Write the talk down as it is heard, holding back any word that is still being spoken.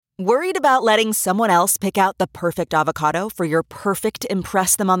Worried about letting someone else pick out the perfect avocado for your perfect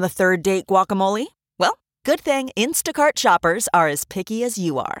impress them on the third date guacamole? Well, good thing Instacart shoppers are as picky as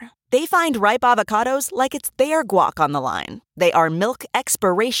you are. They find ripe avocados like it's their guac on the line. They are milk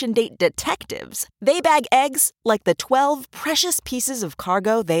expiration date detectives. They bag eggs like the 12 precious pieces of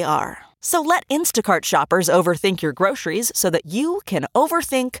cargo they are. So let Instacart shoppers overthink your groceries so that you can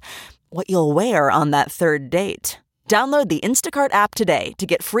overthink what you'll wear on that third date. Download the Instacart app today to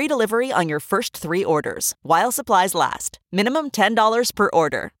get free delivery on your first 3 orders, while supplies last. Minimum $10 per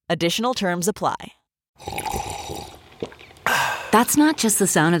order. Additional terms apply. That's not just the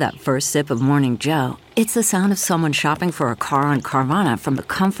sound of that first sip of Morning Joe. It's the sound of someone shopping for a car on Carvana from the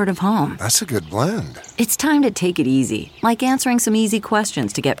comfort of home. That's a good blend. It's time to take it easy, like answering some easy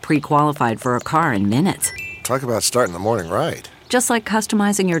questions to get pre-qualified for a car in minutes. Talk about starting the morning right. Just like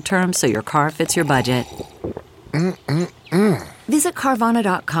customizing your terms so your car fits your budget. Visit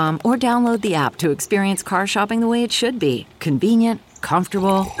Carvana.com or download the app to experience car shopping the way it should be. Convenient,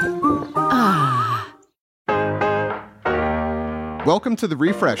 comfortable. Welcome to The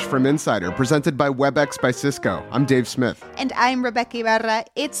Refresh from Insider, presented by WebEx by Cisco. I'm Dave Smith. And I'm Rebecca Ibarra.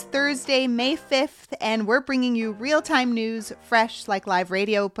 It's Thursday, May 5th, and we're bringing you real-time news, fresh like live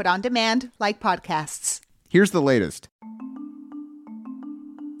radio, put on demand like podcasts. Here's the latest.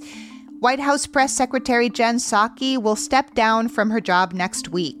 White House Press Secretary Jen Psaki will step down from her job next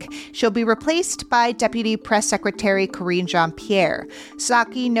week. She'll be replaced by Deputy Press Secretary Karine Jean-Pierre.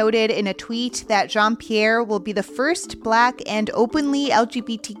 Psaki noted in a tweet that Jean-Pierre will be the first Black and openly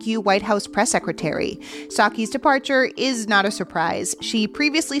LGBTQ White House Press Secretary. Psaki's departure is not a surprise. She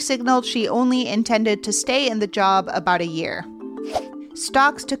previously signaled she only intended to stay in the job about a year.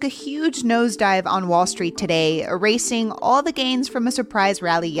 Stocks took a huge nosedive on Wall Street today, erasing all the gains from a surprise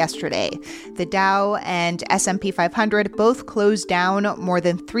rally yesterday. The Dow and S&P 500 both closed down more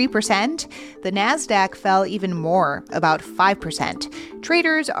than 3%. The Nasdaq fell even more, about 5%.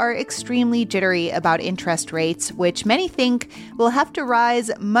 Traders are extremely jittery about interest rates, which many think will have to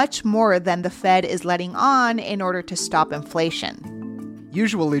rise much more than the Fed is letting on in order to stop inflation.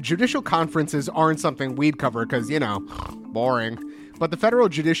 Usually, judicial conferences aren't something we'd cover because, boring. But the federal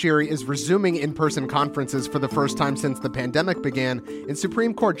judiciary is resuming in-person conferences for the first time since the pandemic began, and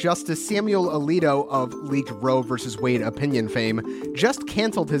Supreme Court Justice Samuel Alito of leaked Roe v. Wade opinion fame just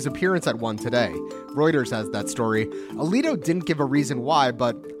canceled his appearance at one today. Reuters has that story. Alito didn't give a reason why,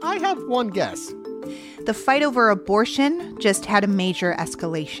 but I have one guess. The fight over abortion just had a major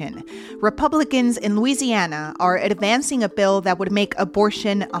escalation. Republicans in Louisiana are advancing a bill that would make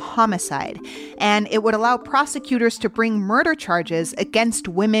abortion a homicide, and it would allow prosecutors to bring murder charges against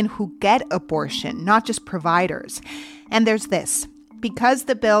women who get abortion, not just providers. And there's this. Because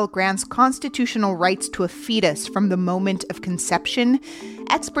the bill grants constitutional rights to a fetus from the moment of conception,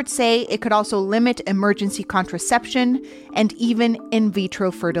 experts say it could also limit emergency contraception and even in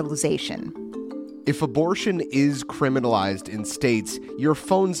vitro fertilization. If abortion is criminalized in states, your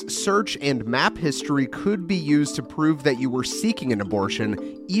phone's search and map history could be used to prove that you were seeking an abortion,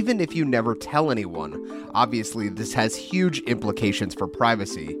 even if you never tell anyone. Obviously, this has huge implications for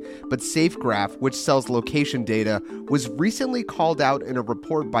privacy, but SafeGraph, which sells location data, was recently called out in a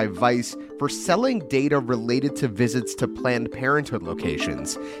report by Vice for selling data related to visits to Planned Parenthood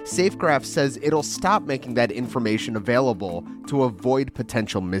locations. SafeGraph says it'll stop making that information available to avoid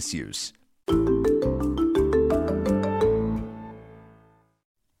potential misuse.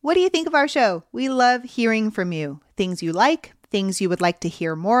 What do you think of our show? We love hearing from you. Things you like, things you would like to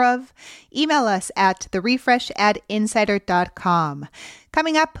hear more of. Email us at therefresh@insider.com.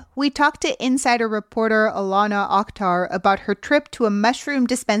 Coming up, we talked to Insider reporter Alana Akhtar about her trip to a mushroom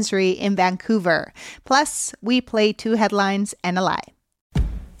dispensary in Vancouver. Plus, we play 2 headlines and a lie.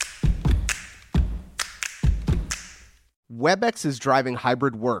 WebEx is driving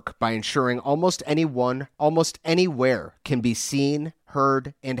hybrid work by ensuring almost anyone, almost anywhere can be seen,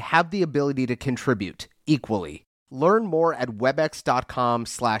 heard, and have the ability to contribute equally. Learn more at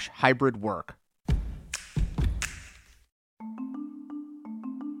webex.com/hybridwork.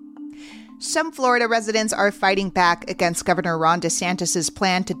 Some Florida residents are fighting back against Governor Ron DeSantis'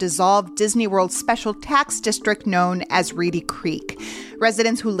 plan to dissolve Disney World's special tax district known as Reedy Creek.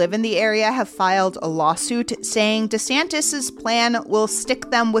 Residents who live in the area have filed a lawsuit saying DeSantis' plan will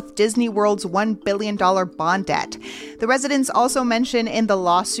stick them with Disney World's $1 billion bond debt. The residents also mention in the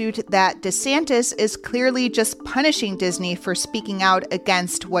lawsuit that DeSantis is clearly just punishing Disney for speaking out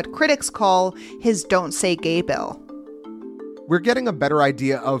against what critics call his Don't Say Gay bill. we're getting a better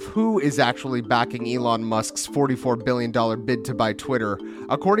idea of who is actually backing Elon Musk's $44 billion bid to buy Twitter.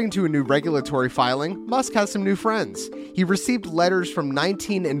 According to a new regulatory filing, Musk has some new friends. He received letters from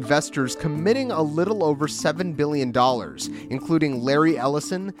 19 investors committing a little over $7 billion, including Larry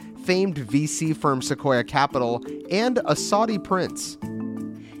Ellison, famed VC firm Sequoia Capital, and a Saudi prince.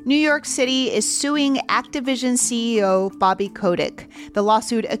 New York City is suing Activision CEO Bobby Kotick. The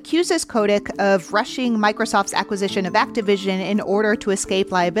lawsuit accuses Kotick of rushing Microsoft's acquisition of Activision in order to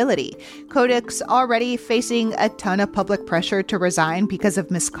escape liability. Kotick's already facing a ton of public pressure to resign because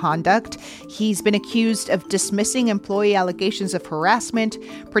of misconduct. He's been accused of dismissing employee allegations of harassment,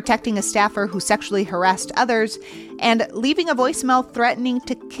 protecting a staffer who sexually harassed others, and leaving a voicemail threatening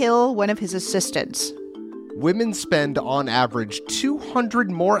to kill one of his assistants. Women spend, on average, 200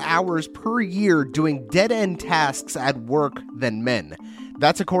 more hours per year doing dead-end tasks at work than men.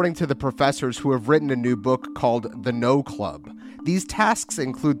 That's according to the professors who have written a new book called The No Club. These tasks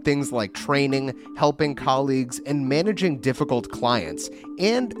include things like training, helping colleagues, and managing difficult clients,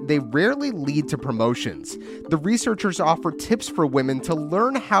 and they rarely lead to promotions. The researchers offer tips for women to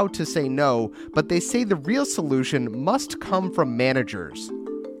learn how to say no, but they say the real solution must come from managers.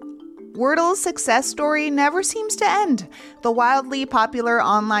 Wordle's success story never seems to end. The wildly popular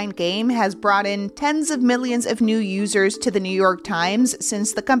online game has brought in tens of millions of new users to the New York Times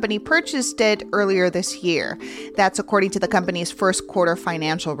since the company purchased it earlier this year. That's according to the company's first quarter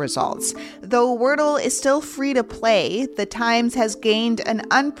financial results. Though Wordle is still free to play, the Times has gained an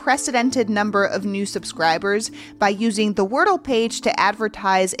unprecedented number of new subscribers by using the Wordle page to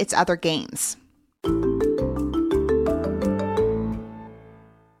advertise its other games.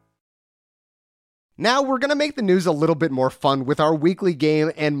 Now we're going to make the news a little bit more fun with our weekly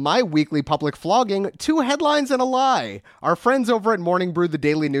game and my weekly public flogging, 2 headlines and a lie. Our friends over at Morning Brew, the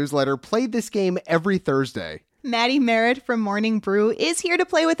daily newsletter, play this game every Thursday. Maddie Merritt from Morning Brew is here to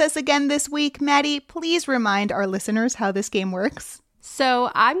play with us again this week. Maddie, please remind our listeners how this game works. So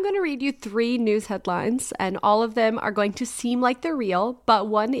I'm going to read you 3 news headlines, and all of them are going to seem like they're real, but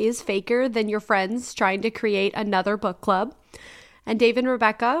one is faker than your friends trying to create another book club. And Dave and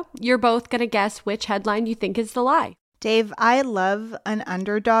Rebecca, you're both going to guess which headline you think is the lie. Dave, I love an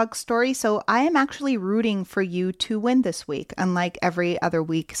underdog story, so I am actually rooting for you to win this week, unlike every other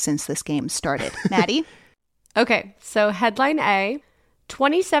week since this game started. Maddie? Okay, so headline A,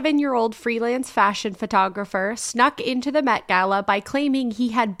 27-year-old freelance fashion photographer snuck into the Met Gala by claiming he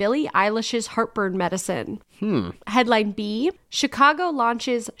had Billie Eilish's heartburn medicine. Headline B, Chicago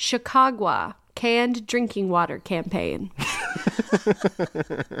launches Chicagua canned drinking water campaign.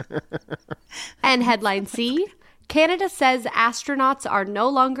 And headline C, Canada says astronauts are no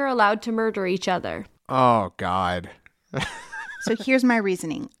longer allowed to murder each other. Oh, God. So here's my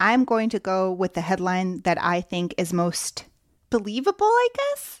reasoning. I'm going to go with the headline that I think is most believable, I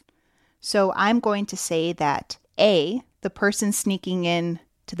guess. So I'm going to say that A, the person sneaking in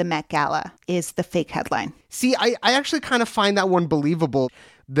to the Met Gala is the fake headline. See, I actually kind of find that one believable.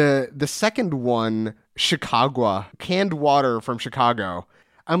 The second one, Chicagua, canned water from Chicago.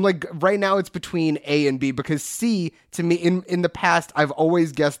 I'm like, right now it's between A and B, because C, to me, in the past, I've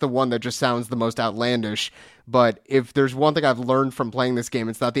always guessed the one that just sounds the most outlandish. But if there's one thing I've learned from playing this game,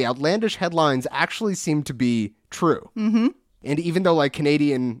 it's that the outlandish headlines actually seem to be true. Mm-hmm. And even though, like,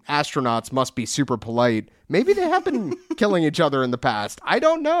 Canadian astronauts must be super polite, maybe they have been killing each other in the past. I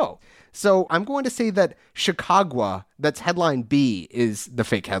don't know. So I'm going to say that Chicagua, that's headline B, is the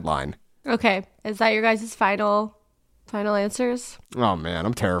fake headline. Okay, is that your guys' final answers? Oh, man,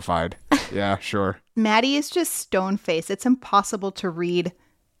 I'm terrified. Yeah, sure. Maddie is just stone-faced. It's impossible to read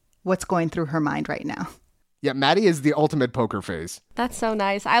what's going through her mind right now. Yeah, Maddie is the ultimate poker face. That's so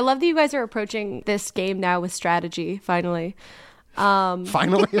nice. I love that you guys are approaching this game now with strategy, finally.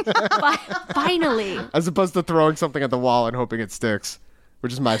 Finally? Finally. As opposed to throwing something at the wall and hoping it sticks,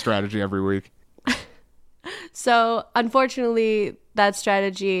 which is my strategy every week. So, unfortunately, that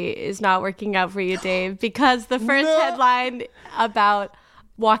strategy is not working out for you, Dave, because the first headline about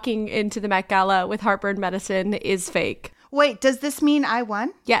walking into the Met Gala with heartburn medicine is fake. Wait, does this mean I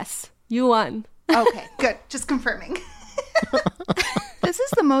won? Yes, you won. Okay, good. Just confirming. This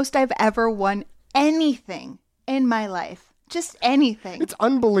is the most I've ever won anything in my life. Just anything. It's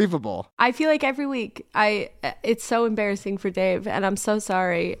unbelievable. I feel like every week it's so embarrassing for Dave, and I'm so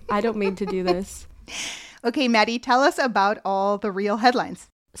sorry. I don't mean to do this. Okay, Maddie, tell us about all the real headlines.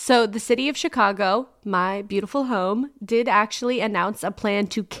 So the city of Chicago, my beautiful home, did actually announce a plan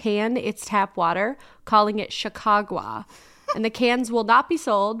to can its tap water, calling it Chicagua. And the cans will not be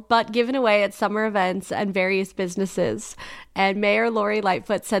sold, but given away at summer events and various businesses. And Mayor Lori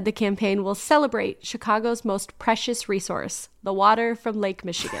Lightfoot said the campaign will celebrate Chicago's most precious resource, the water from Lake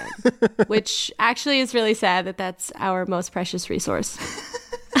Michigan, which actually is really sad that that's our most precious resource.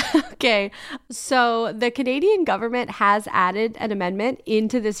 Okay, so the Canadian government has added an amendment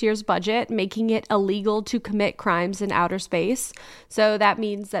into this year's budget, making it illegal to commit crimes in outer space. So that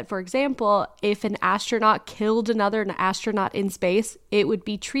means that, for example, if an astronaut killed another astronaut in space, it would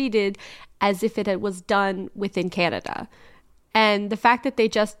be treated as if it was done within Canada. And the fact that they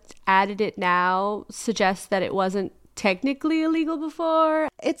just added it now suggests that it wasn't technically illegal before.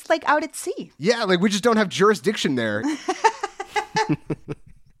 It's like out at sea. Yeah, like we just don't have jurisdiction there.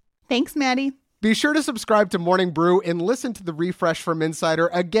 Thanks, Maddie. Be sure to subscribe to Morning Brew and listen to the Refresh from Insider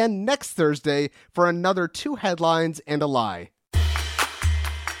again next Thursday for another 2 headlines and a lie.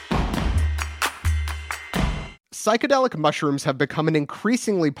 Psychedelic mushrooms have become an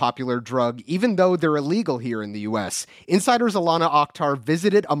increasingly popular drug, even though they're illegal here in the U.S. Insider's Alana Akhtar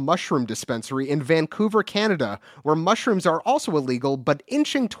visited a mushroom dispensary in Vancouver, Canada, where mushrooms are also illegal, but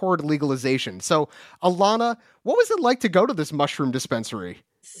inching toward legalization. So, Alana, what was it like to go to this mushroom dispensary?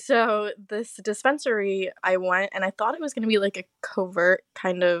 So this dispensary, I went and I thought it was going to be like a covert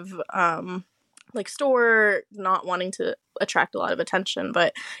kind of like store, not wanting to attract a lot of attention,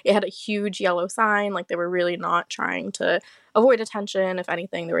 but it had a huge yellow sign. Like they were really not trying to avoid attention. If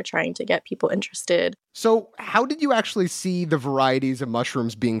anything, they were trying to get people interested. So how did you actually see the varieties of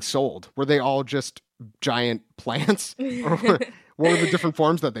mushrooms being sold? Were they all just giant plants? Or what were the different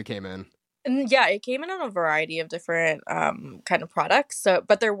forms that they came in? And yeah, it came in on a variety of different kind of products. So,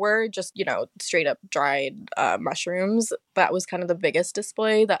 but there were just, straight up dried mushrooms. That was kind of the biggest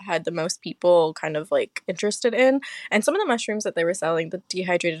display that had the most people kind of like interested in. And some of the mushrooms that they were selling, the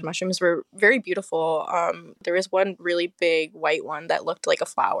dehydrated mushrooms, were very beautiful. There was one really big white one that looked like a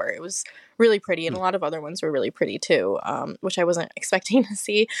flower. It was really pretty. And a lot of other ones were really pretty too, which I wasn't expecting to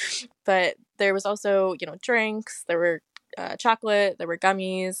see. But there was also, drinks. There were chocolate, there were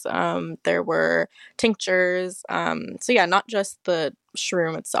gummies, there were tinctures. So yeah, not just the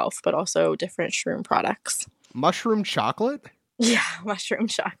shroom itself, but also different shroom products. Mushroom chocolate? Yeah, mushroom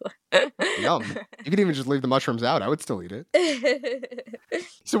chocolate. Yum. You could even just leave the mushrooms out. I would still eat it.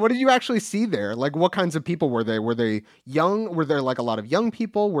 So what did you actually see there? Like what kinds of people were they? Were they young? Were there like a lot of young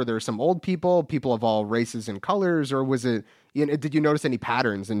people? Were there some old people of all races and colors? Or was it, did you notice any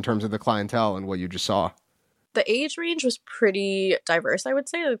patterns in terms of the clientele and what you just saw? The age range was pretty diverse, I would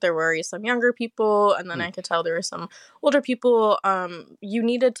say. Like there were some younger people, and then I could tell there were some older people. You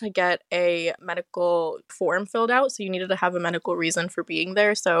needed to get a medical form filled out, so you needed to have a medical reason for being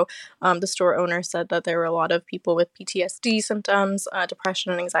there. So the store owner said that there were a lot of people with PTSD symptoms,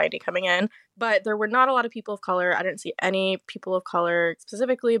 depression and anxiety coming in. But there were not a lot of people of color. I didn't see any people of color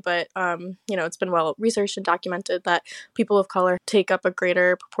specifically, but, it's been well researched and documented that people of color take up a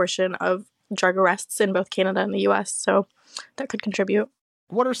greater proportion of drug arrests in both Canada and the US, so that could contribute.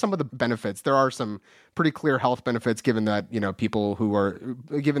 What are some of the benefits? There are some pretty clear health benefits given that,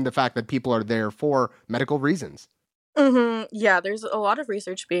 given the fact that people are there for medical reasons. Mm-hmm. Yeah, there's a lot of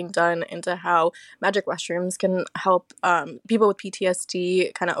research being done into how magic mushrooms can help people with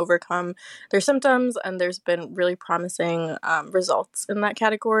PTSD kind of overcome their symptoms, and there's been really promising results in that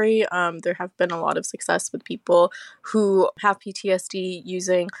category. There have been a lot of success with people who have PTSD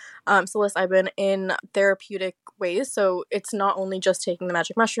using psilocybin in therapeutic ways. So it's not only just taking the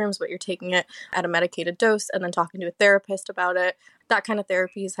magic mushrooms, but you're taking it at a medicated dose and then talking to a therapist about it. That kind of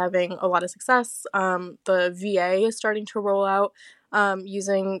therapy is having a lot of success. The VA is starting to roll out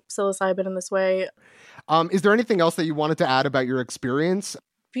using psilocybin in this way. Is there anything else that you wanted to add about your experience?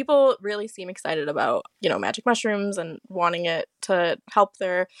 People really seem excited about, magic mushrooms and wanting it to help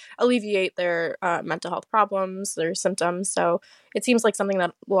alleviate their mental health problems, their symptoms. So it seems like something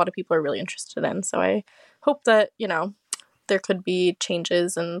that a lot of people are really interested in. So I hope that, there could be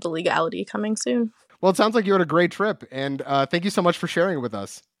changes in the legality coming soon. Well, it sounds like you had a great trip, and thank you so much for sharing it with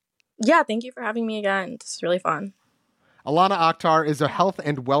us. Yeah, thank you for having me again. This is really fun. Alana Akhtar is a health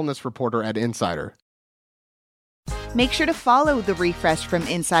and wellness reporter at Insider. Make sure to follow The Refresh from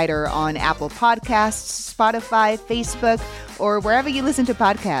Insider on Apple Podcasts, Spotify, Facebook, or wherever you listen to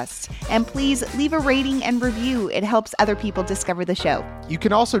podcasts. And please leave a rating and review. It helps other people discover the show. You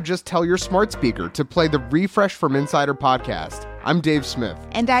can also just tell your smart speaker to play the Refresh from Insider podcast. I'm Dave Smith.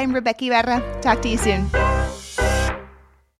 And I'm Rebecca Ibarra. Talk to you soon.